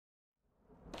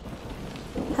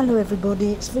Hello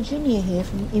everybody, it's Virginia here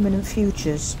from Imminent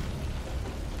Futures.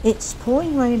 It's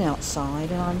pouring rain outside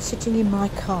and I'm sitting in my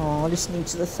car listening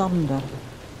to the thunder.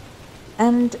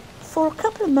 And for a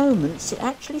couple of moments it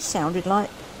actually sounded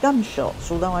like gunshots,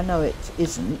 although I know it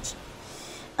isn't.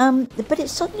 But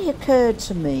it suddenly occurred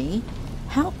to me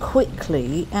how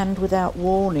quickly and without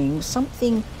warning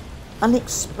something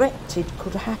unexpected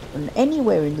could happen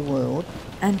anywhere in the world,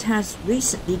 and has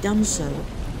recently done so.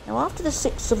 Now, after the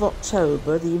 6th of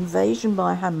October, the invasion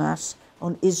by Hamas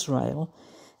on Israel,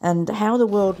 and how the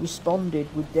world responded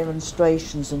with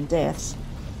demonstrations and deaths,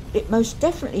 it most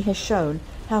definitely has shown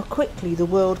how quickly the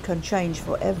world can change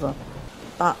forever.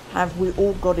 But have we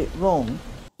all got it wrong?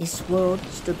 Is world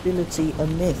stability a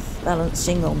myth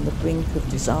balancing on the brink of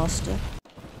disaster?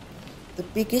 The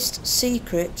biggest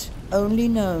secret only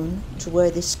known to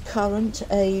where this current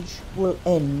age will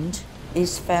end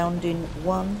is found in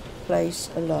one place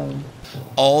alone.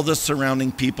 All the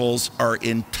surrounding peoples are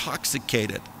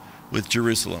intoxicated with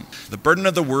Jerusalem. The burden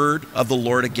of the word of the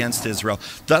Lord against Israel.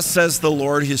 Thus says the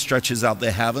Lord, who stretches out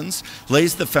the heavens,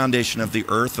 lays the foundation of the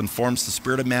earth, and forms the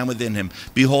spirit of man within him.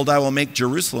 Behold, I will make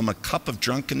Jerusalem a cup of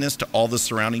drunkenness to all the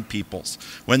surrounding peoples,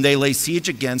 when they lay siege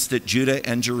against it, Judah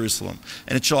and Jerusalem.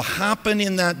 And it shall happen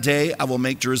in that day, I will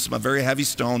make Jerusalem a very heavy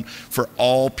stone for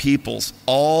all peoples.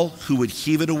 All who would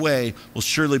heave it away will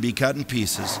surely be cut in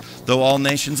pieces, though all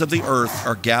nations of the earth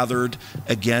are gathered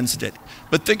against it.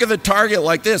 But think of the target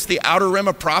like this. The outer rim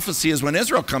of prophecy is when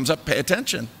Israel comes up, pay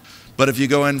attention. But if you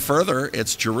go in further,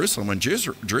 it's Jerusalem. When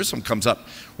Jerusalem comes up,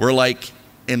 we're like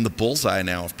in the bullseye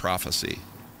now of prophecy.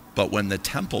 But when the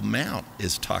Temple Mount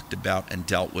is talked about and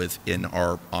dealt with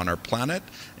on our planet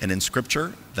and in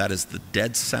Scripture, that is the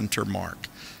dead center mark.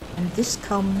 And this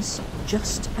comes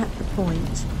just at the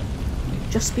point,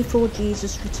 just before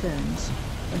Jesus returns,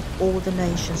 when all the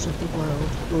nations of the world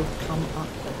will come up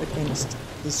against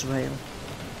Israel.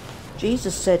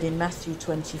 Jesus said in Matthew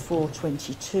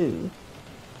 24:22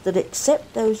 that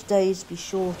except those days be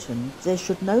shortened, there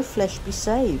should no flesh be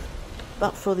saved.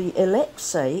 But for the elect's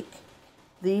sake,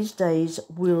 these days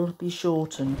will be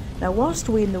shortened. Now, whilst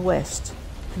we in the West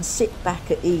can sit back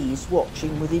at ease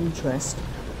watching with interest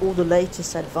all the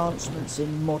latest advancements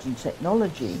in modern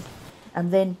technology, and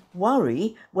then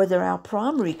worry whether our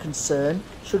primary concern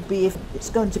should be if it's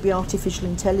going to be artificial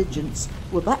intelligence,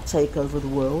 will that take over the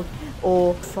world,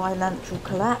 or financial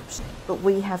collapse. But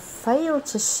we have failed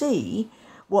to see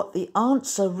what the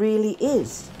answer really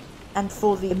is. And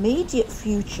for the immediate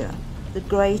future, the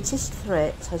greatest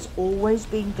threat has always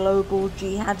been global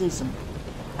jihadism,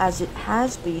 as it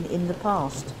has been in the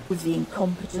past, with the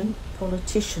incompetent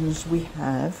politicians we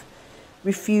have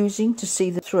refusing to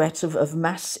see the threat of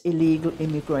mass illegal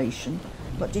immigration,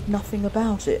 but did nothing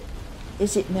about it.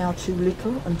 Is it now too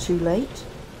little and too late?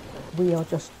 We are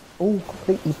just all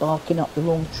completely barking up the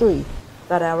wrong tree.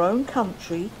 That our own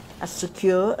country, as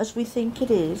secure as we think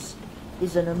it is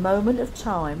in a moment of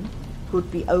time, could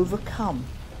be overcome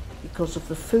because of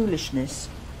the foolishness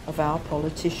of our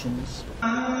politicians.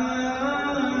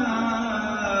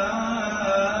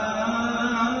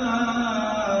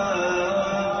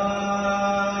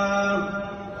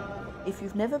 If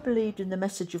you've never believed in the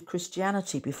message of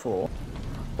Christianity before,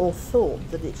 or thought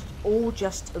that it's all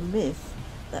just a myth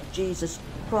that Jesus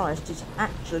Christ is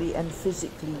actually and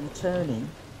physically returning,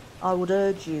 I would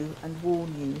urge you and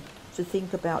warn you to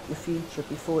think about your future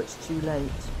before it's too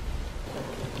late.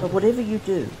 But whatever you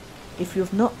do, if you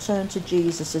have not turned to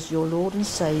Jesus as your Lord and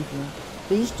Saviour,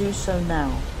 please do so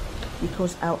now,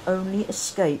 because our only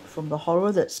escape from the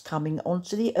horror that's coming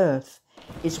onto the earth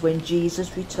is when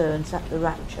Jesus returns at the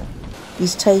rapture.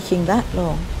 He's taking that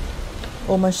long,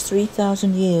 almost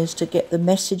 3,000 years, to get the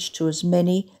message to as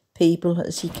many people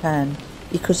as he can,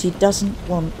 because he doesn't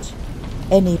want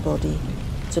anybody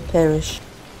to perish.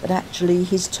 But actually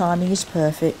his timing is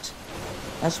perfect,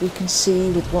 as we can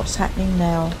see with what's happening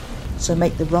now, so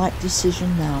make the right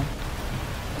decision now.